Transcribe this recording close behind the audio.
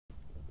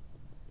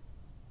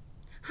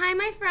Hi,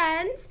 my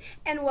friends,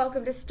 and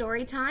welcome to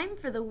Storytime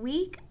for the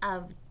week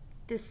of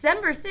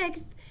December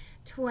 6th,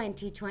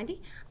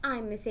 2020.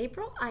 I'm Miss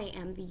April. I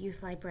am the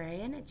youth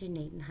librarian at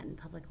Janaden Hutton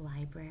Public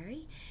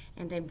Library,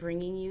 and I'm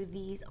bringing you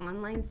these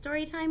online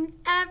story times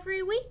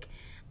every week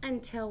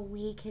until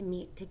we can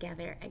meet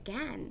together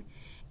again.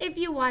 If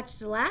you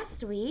watched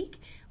last week,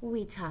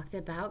 we talked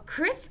about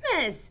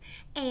Christmas,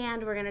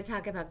 and we're going to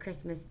talk about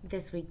Christmas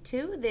this week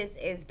too. This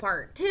is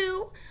part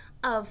 2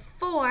 of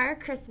 4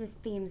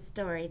 Christmas-themed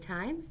story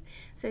times.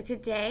 So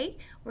today,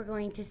 we're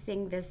going to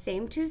sing the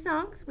same 2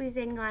 songs we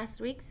sang last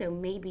week, so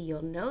maybe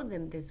you'll know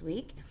them this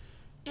week.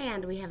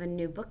 And we have a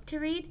new book to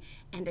read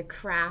and a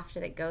craft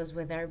that goes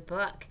with our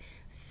book.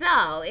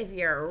 So, if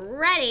you're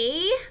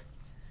ready,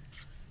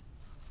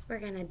 we're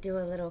going to do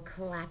a little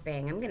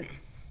clapping. I'm going to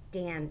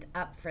stand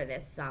up for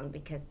this song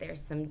because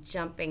there's some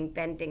jumping,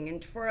 bending,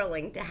 and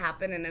twirling to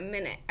happen in a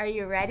minute. Are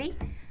you ready?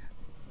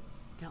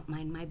 Don't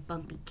mind my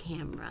bumpy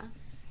camera.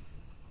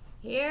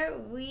 Here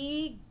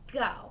we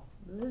go.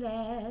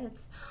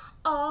 Let's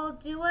all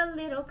do a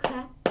little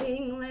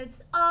clapping.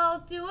 Let's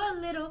all do a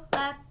little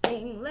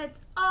clapping. Let's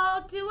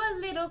all do a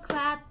little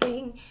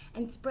clapping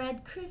and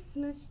spread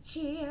Christmas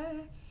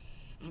cheer.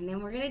 And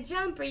then we're going to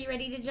jump. Are you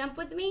ready to jump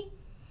with me?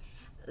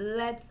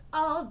 Let's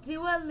all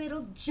do a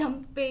little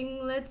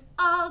jumping. Let's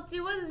all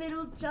do a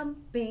little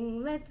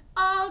jumping. Let's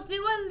all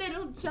do a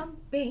little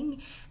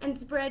jumping and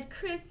spread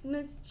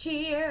Christmas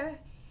cheer.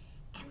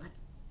 And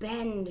let's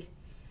bend.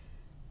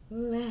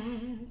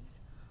 Let's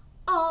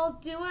all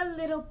do a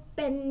little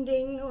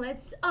bending.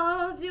 Let's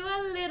all do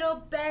a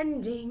little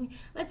bending.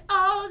 Let's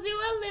all do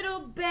a little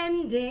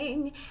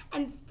bending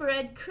and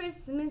spread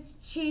Christmas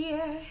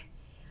cheer.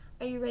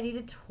 Are you ready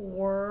to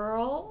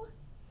twirl?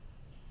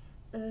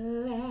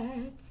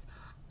 Let's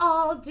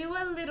all do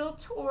a little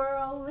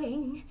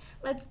twirling.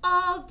 Let's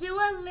all do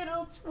a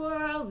little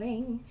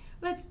twirling.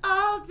 Let's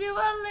all do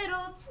a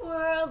little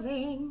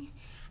twirling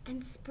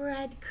and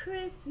spread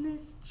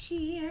Christmas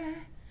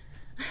cheer.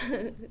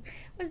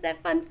 Was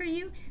that fun for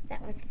you?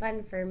 That was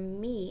fun for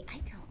me.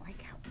 I don't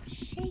like how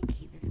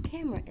shaky this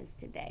camera is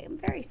today. I'm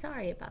very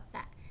sorry about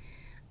that.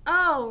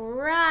 All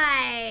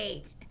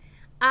right.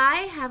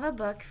 I have a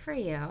book for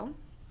you.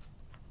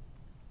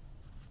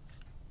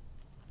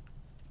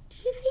 Do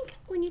you think,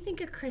 when you think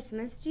of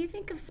Christmas, do you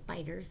think of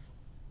spiders?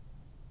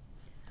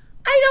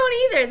 I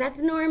don't either. That's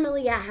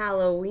normally a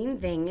Halloween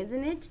thing,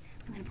 isn't it?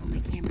 I'm going to put my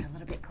camera a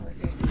little bit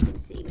closer so you can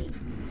see me.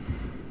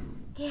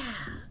 Yeah,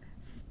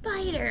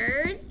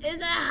 spiders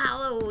is a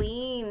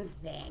Halloween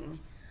thing.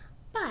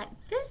 But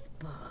this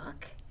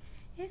book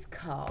is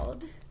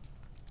called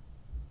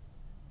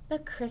The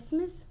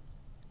Christmas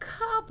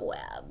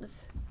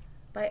Cobwebs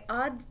by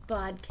Odd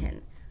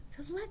Bodkin.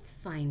 So let's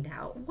find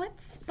out what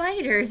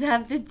spiders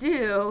have to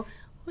do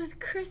with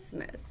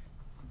Christmas.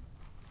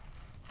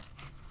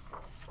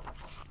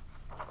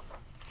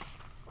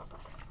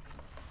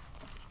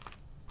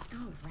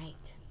 All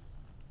right.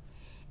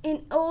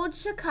 In old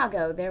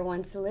Chicago, there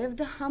once lived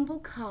a humble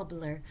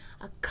cobbler.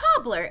 A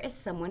cobbler is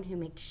someone who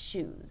makes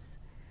shoes.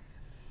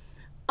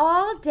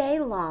 All day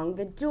long,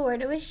 the door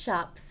to his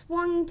shop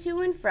swung to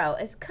and fro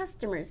as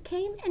customers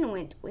came and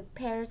went with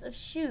pairs of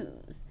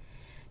shoes.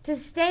 To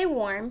stay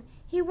warm,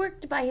 he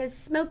worked by his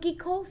smoky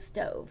coal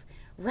stove,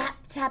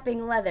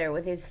 rap-tapping leather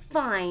with his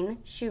fine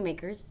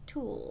shoemaker's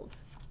tools.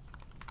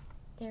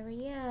 There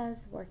he is,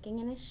 working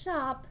in his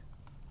shop.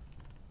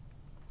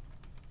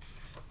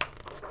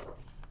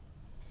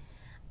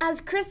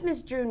 As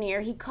Christmas drew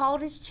near, he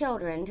called his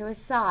children to his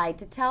side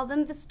to tell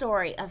them the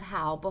story of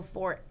how,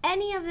 before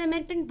any of them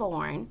had been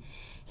born,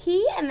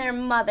 he and their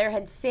mother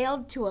had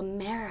sailed to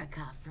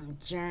America from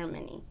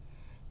Germany,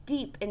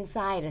 deep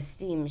inside a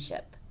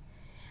steamship.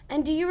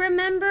 And do you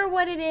remember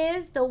what it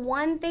is, the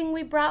one thing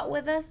we brought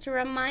with us to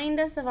remind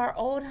us of our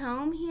old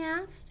home, he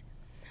asked.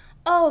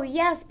 Oh,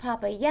 yes,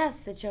 Papa, yes,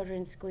 the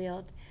children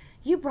squealed.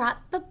 You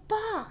brought the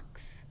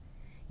box.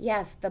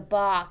 Yes, the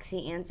box,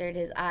 he answered,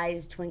 his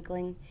eyes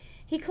twinkling.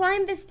 He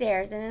climbed the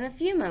stairs, and in a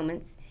few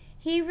moments,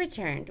 he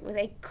returned with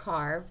a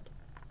carved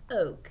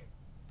oak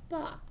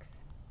box.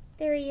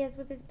 There he is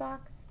with his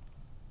box.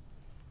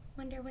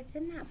 Wonder what's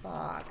in that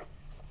box.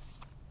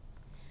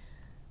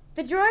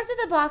 The drawers of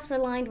the box were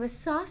lined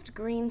with soft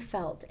green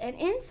felt, and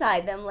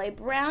inside them lay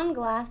blown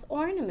glass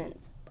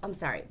ornaments.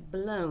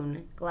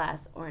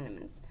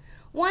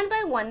 One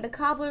by one, the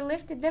cobbler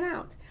lifted them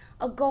out.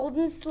 A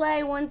golden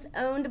sleigh once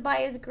owned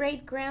by his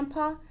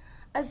great-grandpa,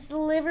 a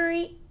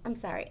silvery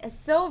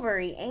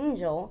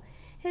angel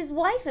his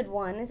wife had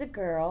won as a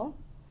girl,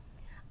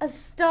 a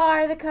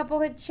star the couple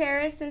had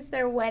cherished since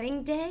their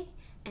wedding day,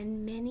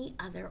 and many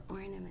other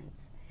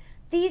ornaments.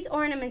 These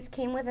ornaments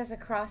came with us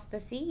across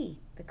the sea,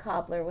 the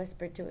cobbler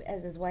whispered to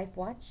as his wife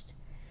watched.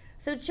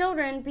 So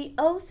children, be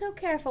oh so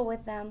careful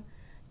with them.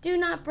 Do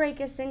not break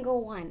a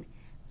single one.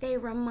 They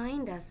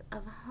remind us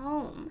of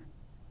home.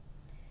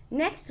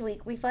 Next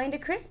week we find a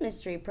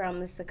Christmas tree,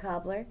 promised the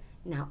cobbler.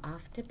 Now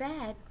off to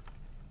bed.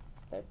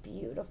 They're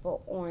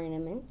beautiful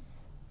ornaments.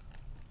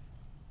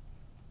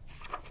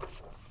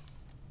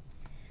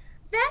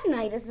 That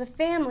night, as the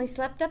family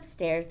slept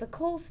upstairs, the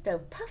coal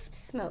stove puffed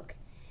smoke.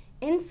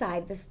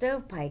 Inside the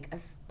stovepipe,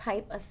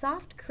 a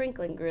soft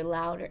crinkling grew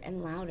louder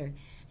and louder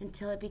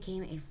until it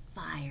became a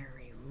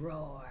fiery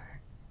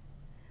roar.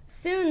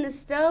 Soon the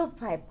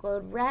stovepipe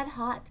glowed red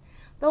hot.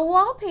 The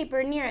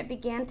wallpaper near it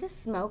began to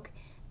smoke,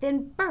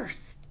 then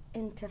burst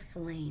into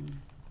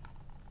flame.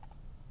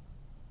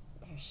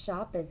 Their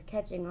shop is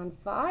catching on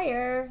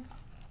fire.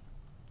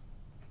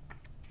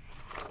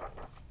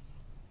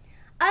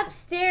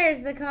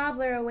 Upstairs, the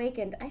cobbler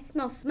awakened. I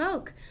smell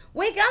smoke.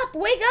 Wake up,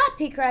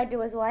 he cried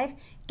to his wife.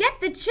 Get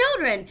the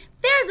children.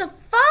 There's a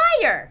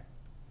fire.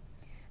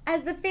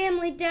 As the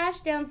family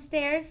dashed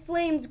downstairs,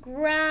 flames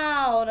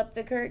growled up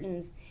the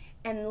curtains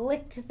and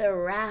licked the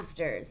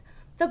rafters.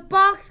 The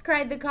box,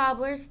 cried the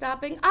cobbler,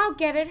 stopping. I'll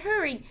get it.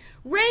 Hurry.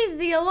 Raise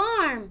the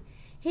alarm.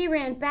 He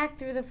ran back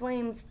through the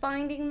flames,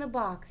 finding the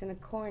box in a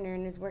corner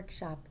in his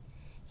workshop.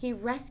 He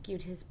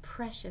rescued his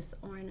precious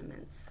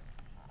ornaments.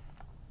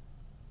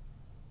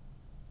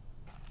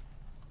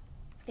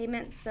 They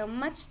meant so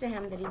much to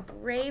him that he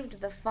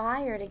braved the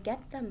fire to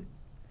get them.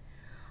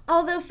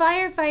 Although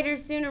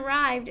firefighters soon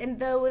arrived, and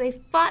though they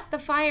fought the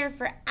fire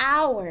for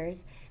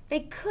hours,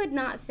 they could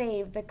not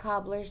save the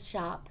cobbler's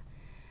shop.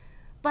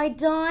 By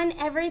dawn,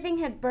 everything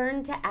had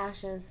burned to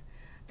ashes.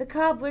 The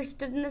cobbler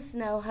stood in the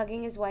snow,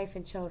 hugging his wife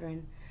and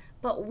children.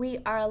 But we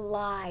are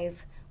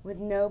alive, with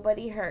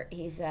nobody hurt,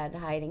 he said,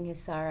 hiding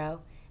his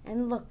sorrow.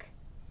 And look,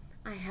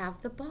 I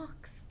have the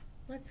box.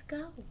 Let's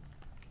go.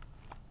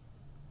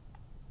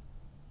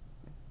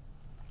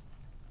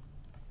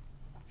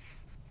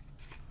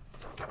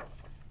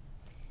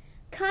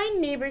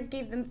 Kind neighbors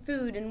gave them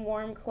food and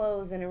warm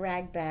clothes in a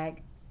rag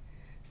bag.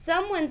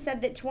 Someone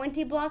said that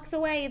 20 blocks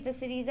away at the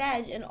city's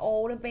edge, an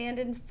old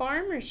abandoned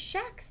farmer's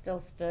shack still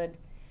stood.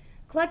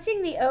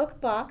 Clutching the oak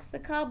box, the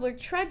cobbler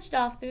trudged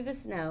off through the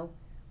snow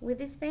with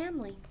his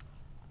family.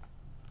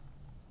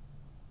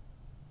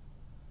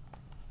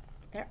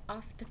 They're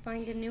off to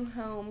find a new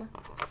home.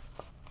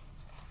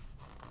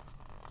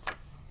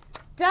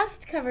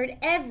 Dust covered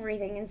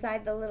everything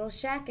inside the little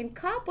shack, and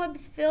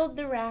cobwebs filled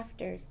the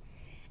rafters.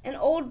 An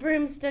old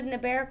broom stood in a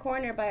bare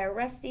corner by a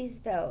rusty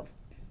stove.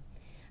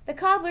 The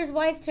cobbler's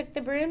wife took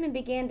the broom and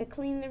began to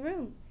clean the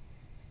room.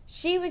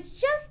 She was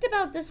just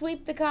about to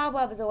sweep the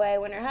cobwebs away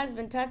when her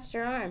husband touched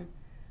her arm.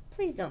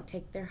 Please don't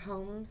take their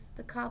homes,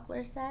 the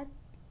cobbler said.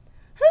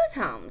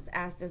 Whose homes?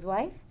 Asked his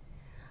wife.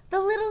 The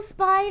little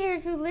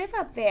spiders who live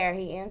up there,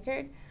 he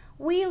answered.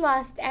 We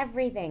lost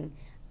everything.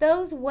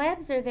 Those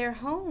webs are their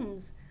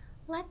homes.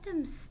 Let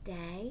them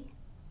stay.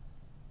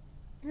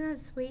 Isn't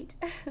that sweet?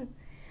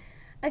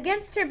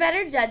 Against her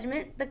better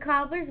judgment, the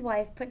cobbler's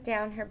wife put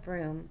down her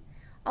broom.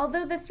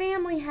 Although the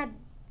family had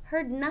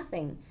heard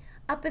nothing,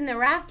 up in the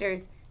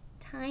rafters,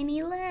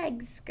 tiny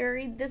legs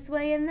scurried this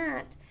way and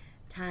that.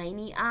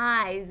 Tiny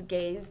eyes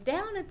gazed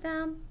down at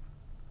them.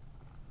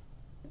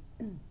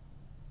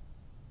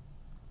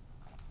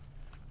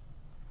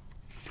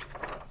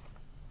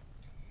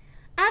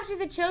 After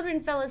the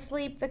children fell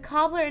asleep, the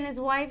cobbler and his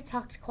wife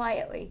talked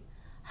quietly.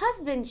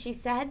 Husband, she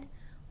said,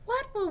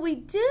 what will we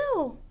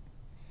do?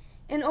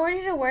 In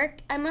order to work,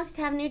 I must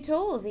have new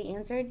tools, he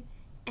answered,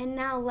 and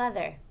new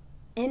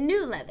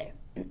leather.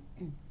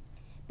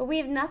 But we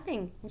have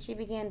nothing, and she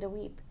began to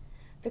weep.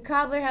 The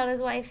cobbler held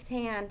his wife's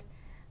hand.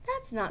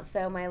 That's not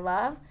so, my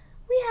love.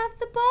 We have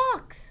the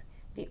box.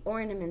 The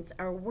ornaments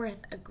are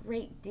worth a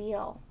great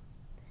deal.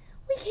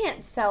 We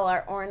can't sell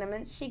our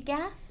ornaments, she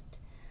gasped.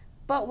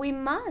 But we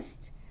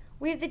must.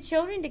 We have the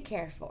children to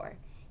care for.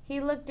 He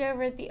looked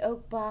over at the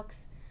oak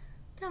box.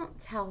 Don't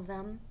tell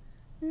them.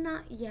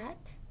 Not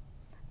yet.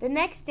 The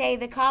next day,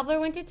 the cobbler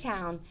went to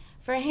town.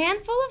 For a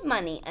handful of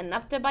money,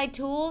 enough to buy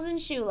tools and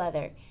shoe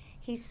leather,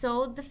 he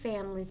sold the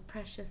family's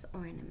precious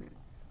ornaments.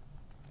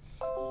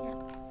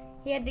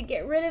 He had to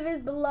get rid of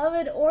his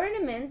beloved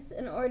ornaments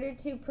in order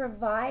to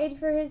provide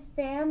for his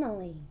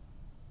family.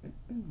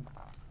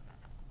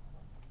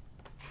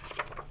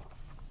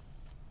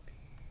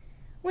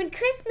 When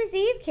Christmas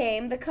Eve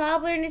came, the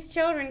cobbler and his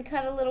children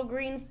cut a little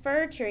green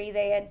fir tree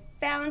they had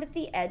found at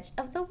the edge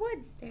of the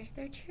woods. There's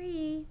their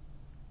tree.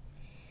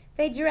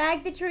 They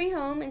dragged the tree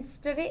home and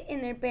stood it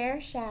in their bare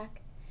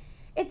shack.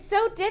 It's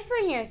so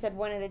different here, said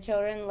one of the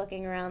children,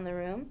 looking around the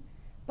room.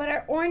 But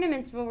our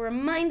ornaments will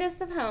remind us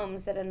of home,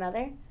 said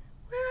another.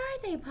 Where are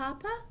they,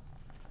 Papa?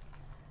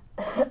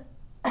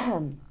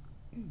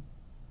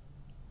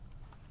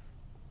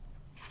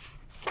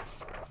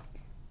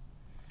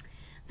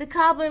 The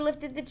cobbler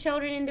lifted the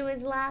children into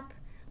his lap.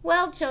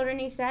 Well, children,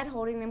 he said,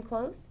 holding them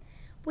close,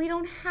 we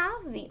don't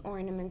have the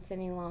ornaments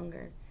any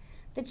longer.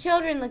 The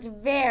children looked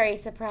very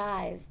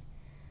surprised.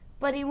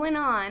 But he went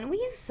on,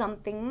 we have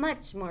something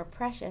much more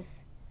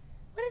precious.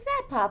 What is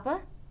that,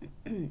 Papa?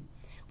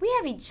 We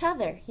have each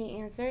other, he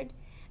answered.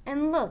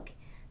 And look,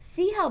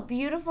 see how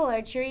beautiful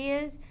our tree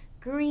is,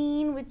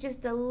 green with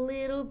just a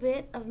little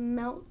bit of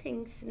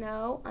melting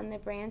snow on the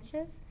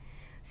branches.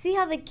 See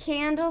how the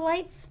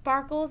candlelight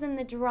sparkles in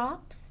the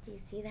drops? Do you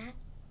see that?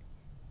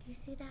 Do you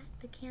see that?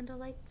 The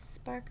candlelight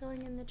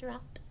sparkling in the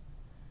drops?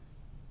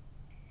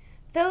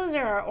 Those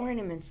are our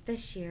ornaments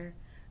this year.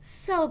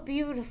 So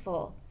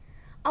beautiful.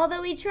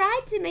 Although he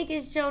tried to make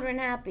his children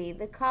happy,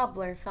 the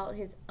cobbler felt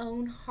his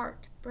own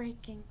heart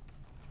breaking.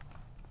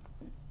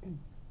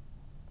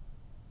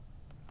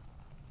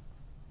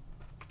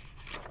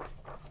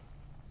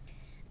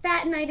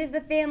 That night as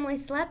the family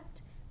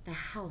slept, the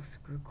house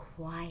grew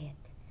quiet.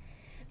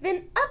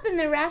 Then up in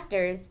the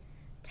rafters,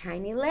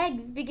 tiny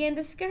legs began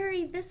to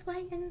scurry this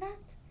way and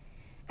that.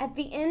 At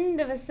the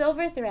end of a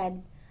silver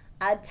thread,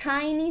 a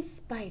tiny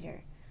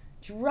spider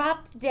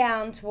dropped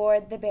down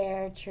toward the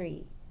bare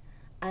tree.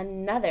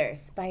 Another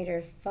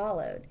spider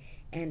followed,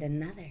 and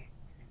another,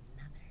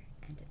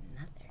 and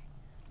another.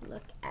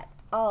 Look at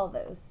all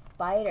those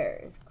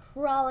spiders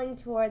crawling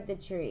toward the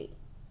tree.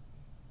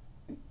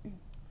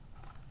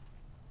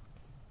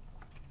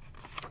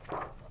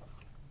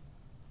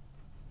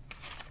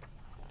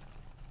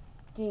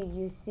 Do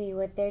you see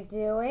what they're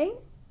doing?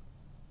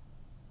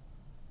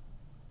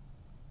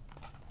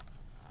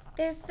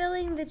 They're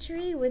filling the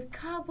tree with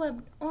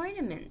cobweb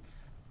ornaments.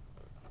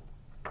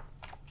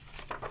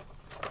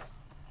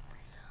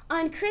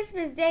 On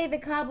Christmas Day, the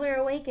cobbler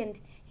awakened.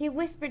 He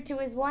whispered to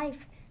his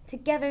wife.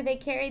 Together they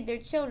carried their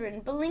children,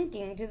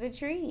 blinking, to the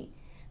tree.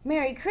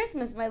 "Merry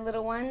Christmas, my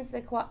little ones,"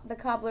 the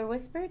cobbler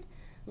whispered,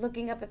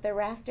 looking up at the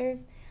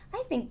rafters.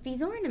 "I think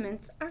these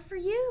ornaments are for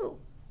you."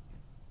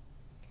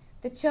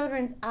 The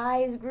children's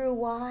eyes grew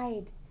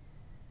wide.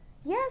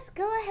 "Yes,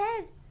 go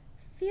ahead.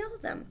 Feel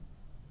them."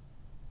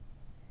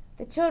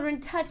 The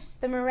children touched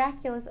the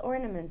miraculous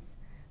ornaments.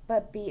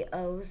 "But be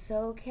oh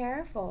so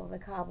careful," the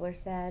cobbler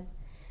said.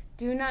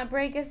 "Do not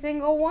break a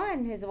single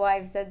one," his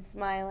wife said,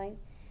 smiling.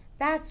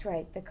 "That's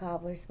right," the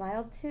cobbler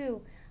smiled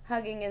too,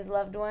 hugging his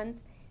loved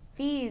ones.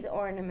 "These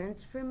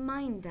ornaments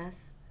remind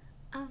us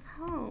of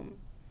home."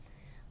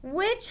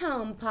 "Which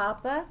home,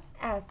 Papa?"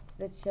 asked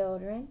the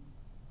children.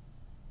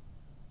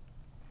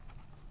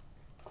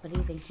 What do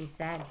you think he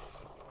said?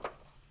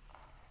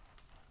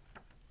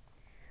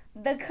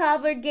 The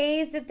cobbler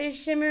gazed at their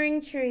shimmering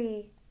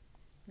tree.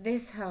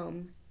 "This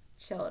home,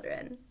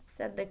 children,"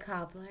 said the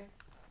cobbler.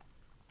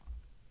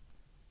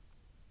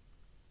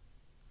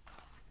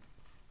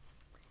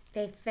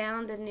 They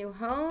found a new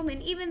home,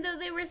 and even though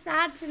they were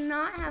sad to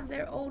not have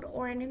their old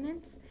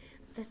ornaments,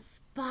 the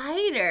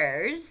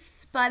spiders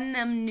spun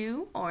them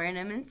new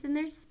ornaments in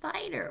their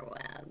spider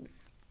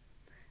webs.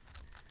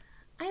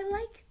 I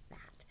like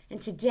that.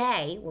 And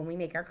today, when we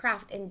make our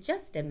craft in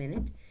just a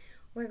minute,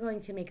 we're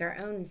going to make our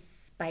own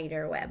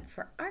spider web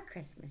for our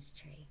Christmas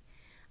tree.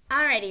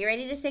 Alrighty, you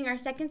ready to sing our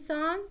second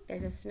song?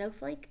 There's a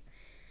snowflake.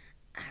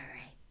 All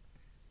right.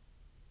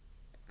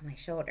 On my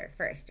shoulder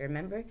first,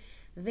 remember?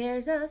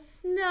 There's a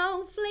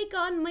snowflake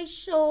on my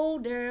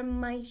shoulder,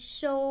 my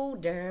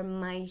shoulder,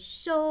 my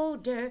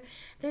shoulder.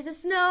 There's a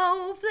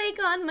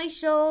snowflake on my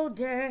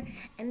shoulder,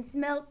 and it's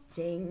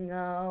melting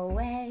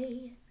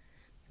away.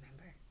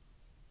 Remember,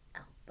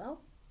 elbow,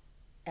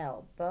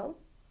 elbow.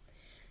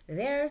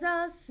 There's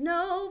a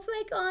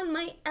snowflake on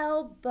my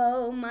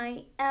elbow,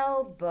 my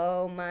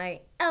elbow,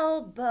 my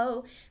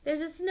elbow.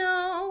 There's a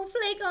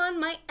snowflake on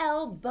my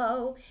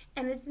elbow,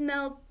 and it's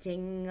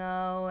melting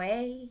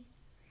away.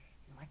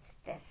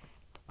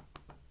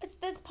 What's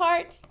this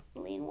part?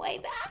 Lean way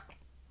back.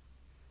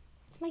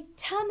 It's my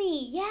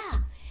tummy,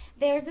 yeah.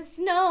 There's a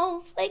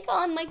snowflake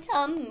on my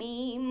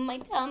tummy, my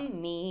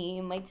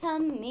tummy, my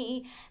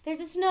tummy. There's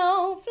a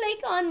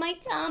snowflake on my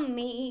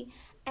tummy,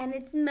 and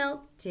it's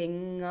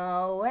melting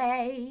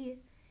away.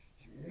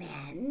 And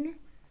then,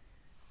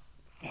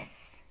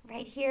 this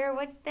right here,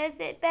 what's this?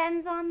 It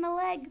bends on the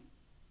leg.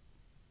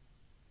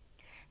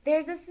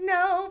 There's a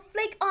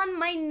snowflake on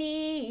my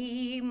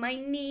knee, my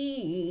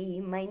knee,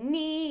 my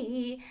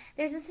knee.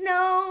 There's a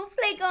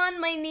snowflake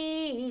on my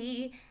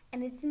knee,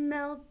 and it's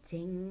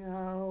melting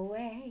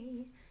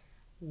away.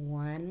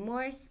 One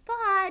more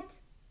spot.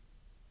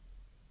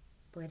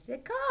 What's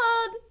it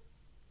called?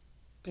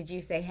 Did you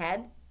say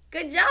head?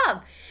 Good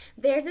job.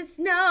 There's a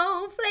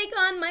snowflake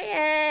on my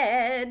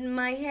head,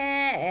 my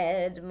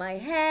head, my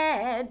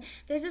head.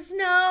 There's a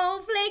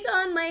snowflake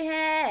on my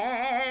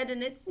head,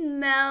 and it's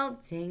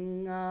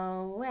melting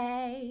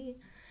away.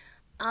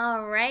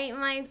 All right,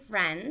 my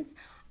friends,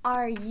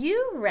 are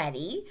you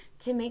ready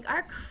to make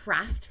our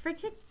craft for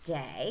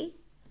today?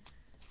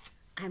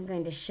 I'm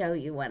going to show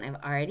you one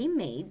I've already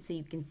made so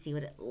you can see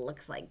what it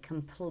looks like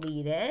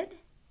completed.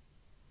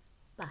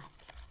 But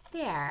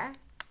there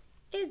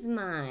is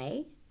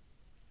my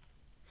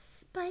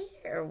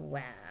spider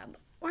web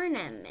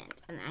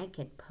ornament, and I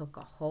could poke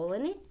a hole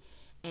in it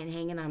and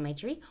hang it on my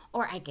tree,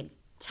 or I could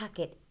tuck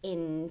it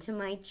into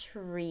my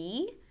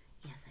tree.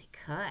 Yes, I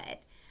could.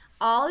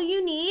 All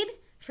you need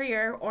for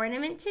your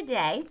ornament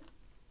today: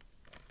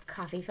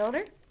 coffee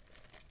filter,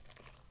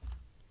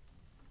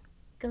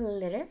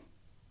 glitter.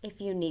 If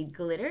you need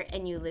glitter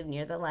and you live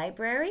near the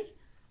library,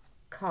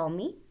 call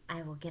me.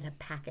 I will get a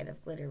packet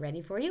of glitter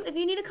ready for you. If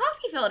you need a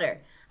coffee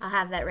filter, I'll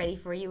have that ready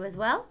for you as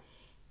well.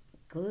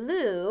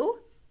 Glue,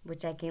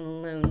 which I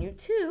can loan you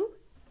too,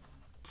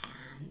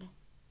 and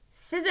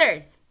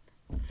scissors.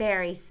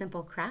 Very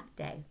simple craft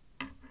day.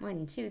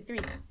 1, 2, 3,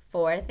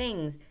 4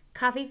 things: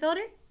 coffee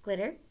filter,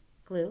 glitter,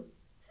 glue,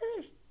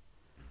 scissors.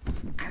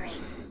 All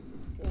right,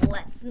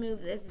 let's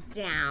move this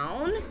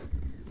down to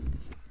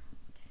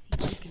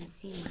see if you can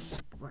see my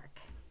work.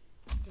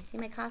 Do you see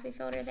my coffee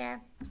filter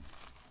there?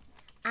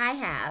 I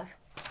have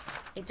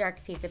a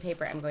dark piece of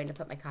paper I'm going to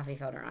put my coffee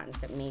filter on,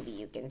 so maybe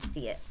you can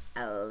see it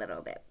a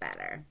little bit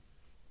better.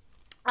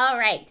 All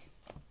right,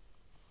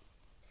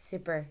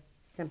 super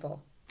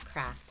simple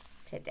craft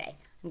today.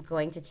 I'm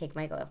going to take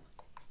my glue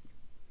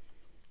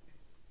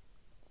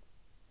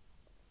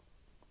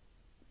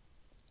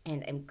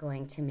and I'm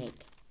going to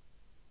make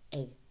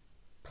a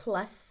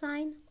plus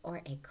sign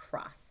or a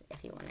cross,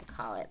 if you want to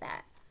call it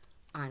that,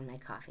 on my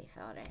coffee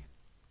filter.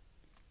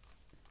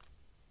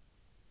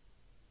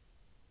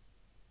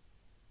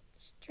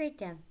 Straight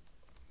down,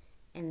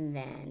 and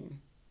then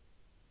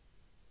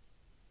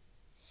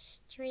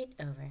straight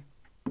over.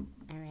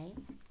 All right,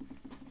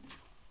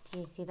 do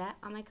you see that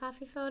on my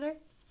coffee filter?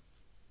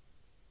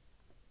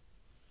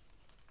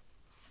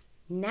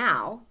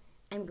 Now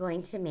I'm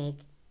going to make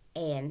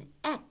an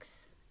X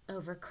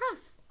over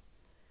cross,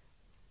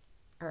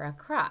 or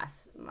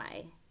across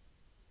my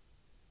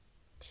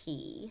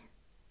T.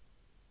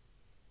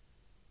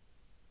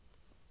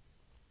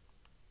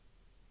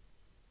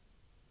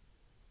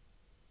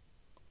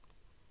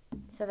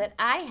 So that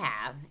I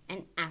have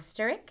an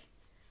asterisk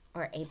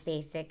or a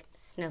basic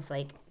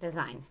snowflake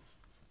design.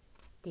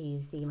 Do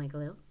you see my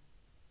glue?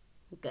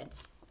 Good.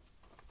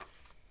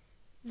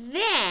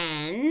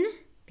 Then,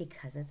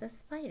 because it's a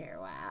spider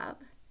web,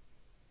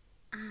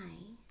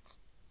 I'm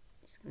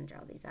just going to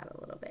draw these out a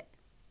little bit.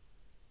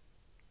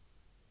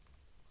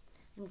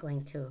 I'm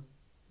going to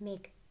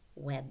make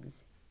webs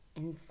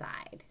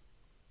inside.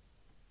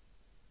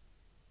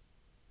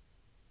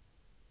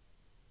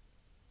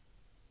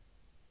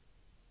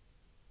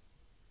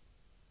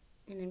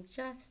 And I'm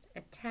just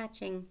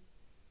attaching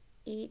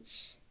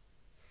each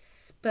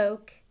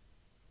spoke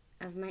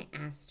of my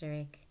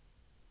asterisk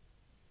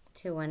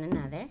to one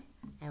another.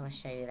 I will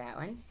show you that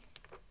one.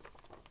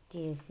 Do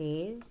you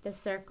see the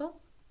circle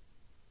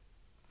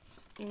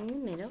in the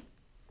middle?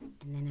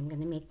 And then I'm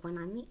going to make one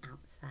on the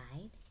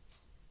outside.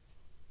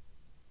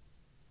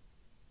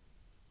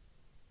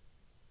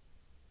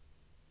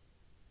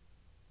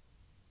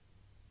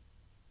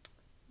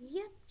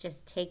 Yep,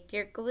 just take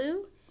your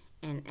glue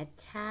and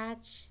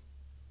attach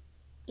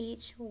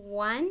each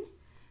one.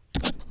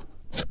 I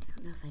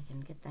don't know if I can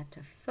get that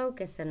to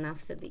focus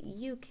enough so that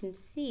you can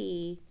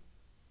see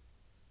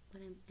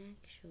what I'm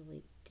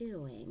actually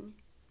doing.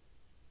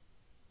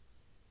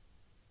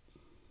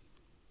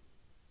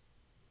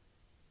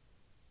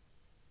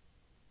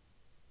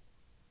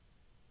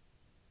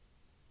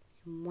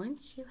 And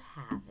once you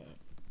have it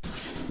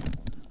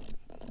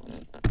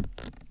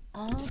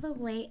all the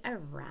way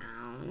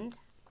around,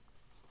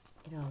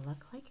 it'll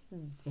look like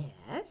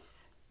this.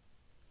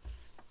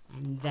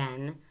 And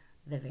then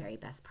the very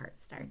best part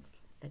starts,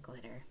 the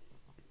glitter.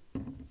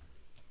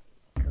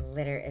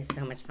 Glitter is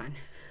so much fun.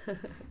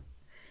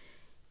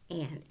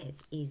 And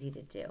it's easy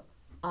to do.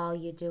 All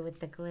you do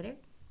with the glitter,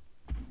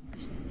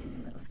 push that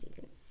in a little so you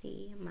can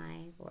see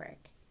my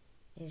work,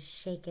 is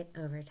shake it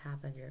over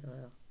top of your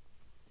glue.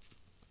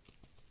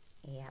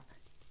 Yep.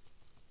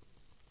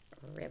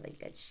 Really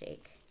good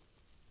shake.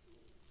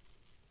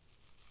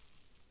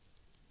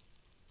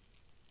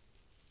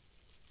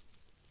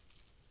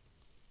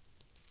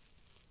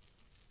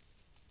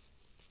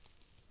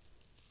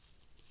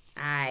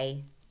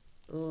 I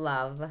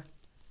love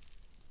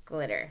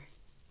glitter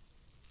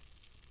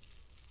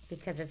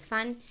because it's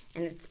fun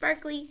and it's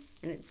sparkly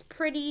and it's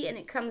pretty and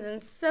it comes in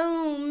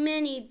so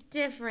many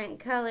different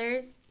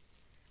colors.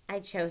 I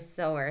chose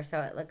silver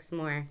so it looks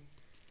more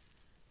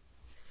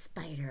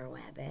spider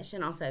web-ish,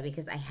 and also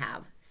because I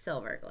have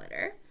silver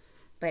glitter.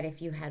 But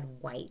if you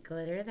had white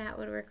glitter, that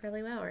would work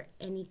really well, or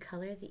any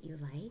color that you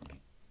like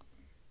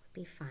would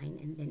be fine.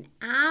 And then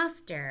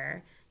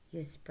after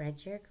you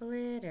spread your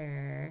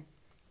glitter,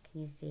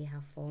 can you see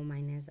how full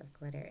mine is of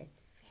glitter? It's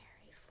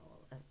very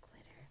full of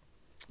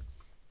glitter.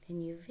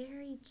 Then you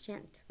very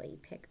gently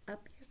pick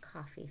up your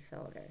coffee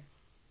filter.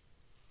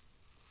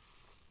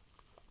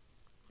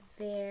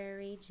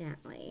 Very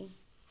gently.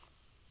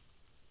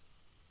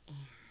 And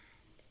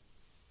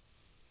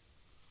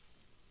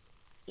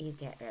you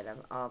get rid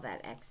of all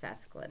that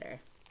excess glitter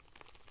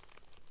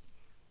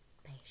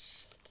by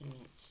shaking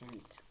it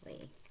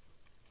gently.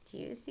 Do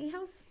you see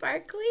how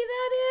sparkly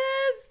that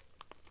is?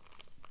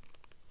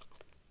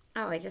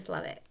 Oh, I just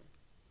love it.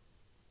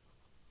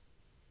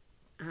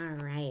 All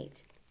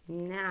right,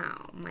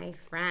 now, my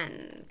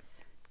friends,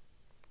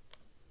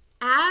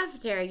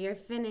 after you're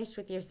finished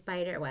with your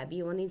spider web,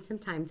 you will need some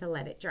time to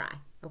let it dry,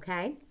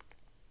 okay?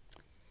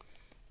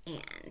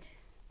 And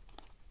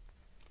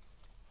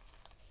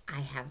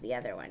I have the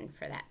other one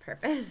for that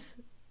purpose.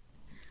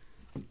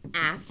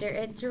 After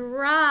it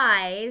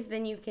dries,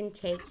 then you can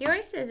take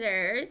your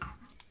scissors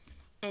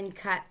and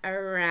cut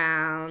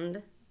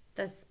around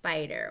the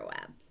spider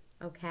web.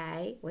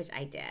 Okay, which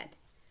I did.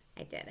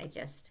 I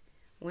just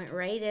went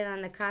right in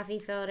on the coffee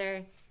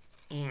filter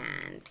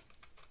and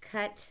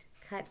cut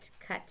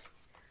cut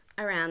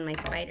around my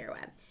spider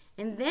web.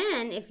 And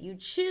then if you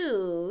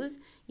choose,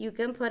 you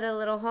can put a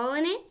little hole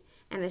in it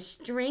and a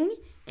string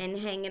and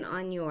hang it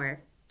on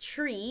your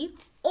tree,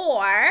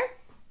 or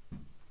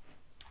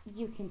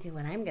you can do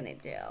what I'm gonna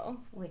do,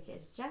 which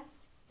is just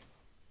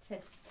to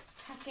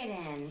tuck it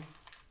in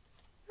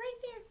right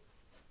there.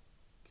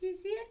 Do you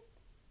see it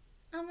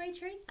on my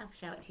tree? I'll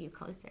show it to you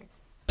closer.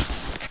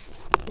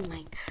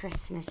 My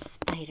Christmas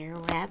spider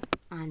web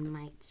on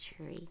my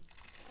tree.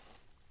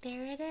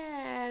 There it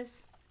is.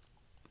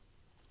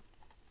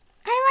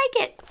 I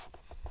like it.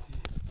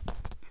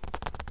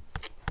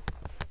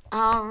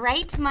 All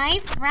right, my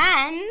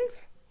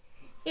friends.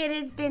 It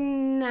has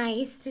been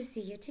nice to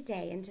see you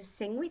today and to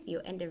sing with you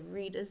and to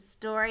read a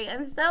story.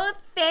 I'm so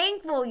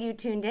thankful you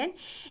tuned in.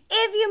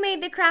 If you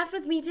made the craft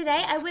with me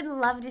today, I would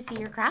love to see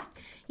your craft.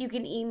 You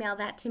can email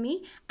that to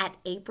me at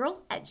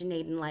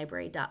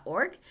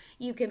april@janadenlibrary.org.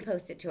 You can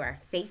post it to our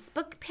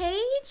Facebook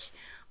page,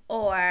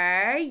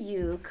 or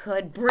you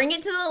could bring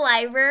it to the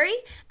library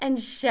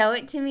and show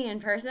it to me in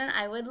person.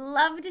 I would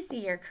love to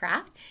see your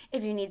craft.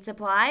 If you need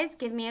supplies,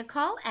 give me a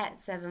call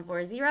at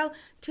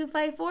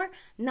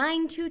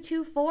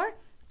 740-254-9224.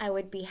 I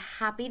would be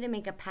happy to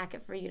make a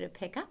packet for you to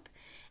pick up.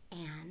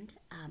 And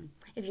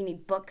if you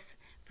need books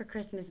for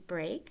Christmas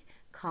break,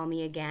 call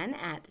me again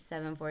at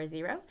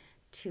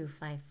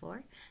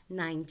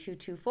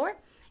 740-254-9224.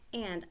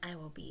 And I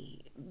will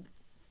be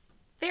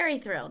very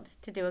thrilled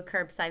to do a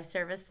curbside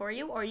service for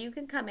you, or you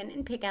can come in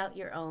and pick out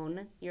your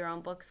own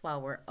books while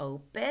we're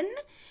open.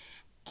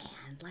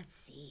 And let's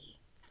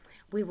see,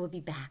 we will be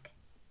back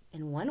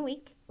in 1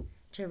 week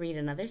to read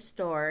another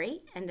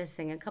story and to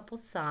sing a couple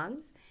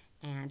songs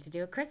and to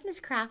do a Christmas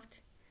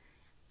craft.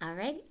 All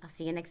right, I'll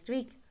see you next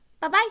week.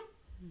 Bye-bye.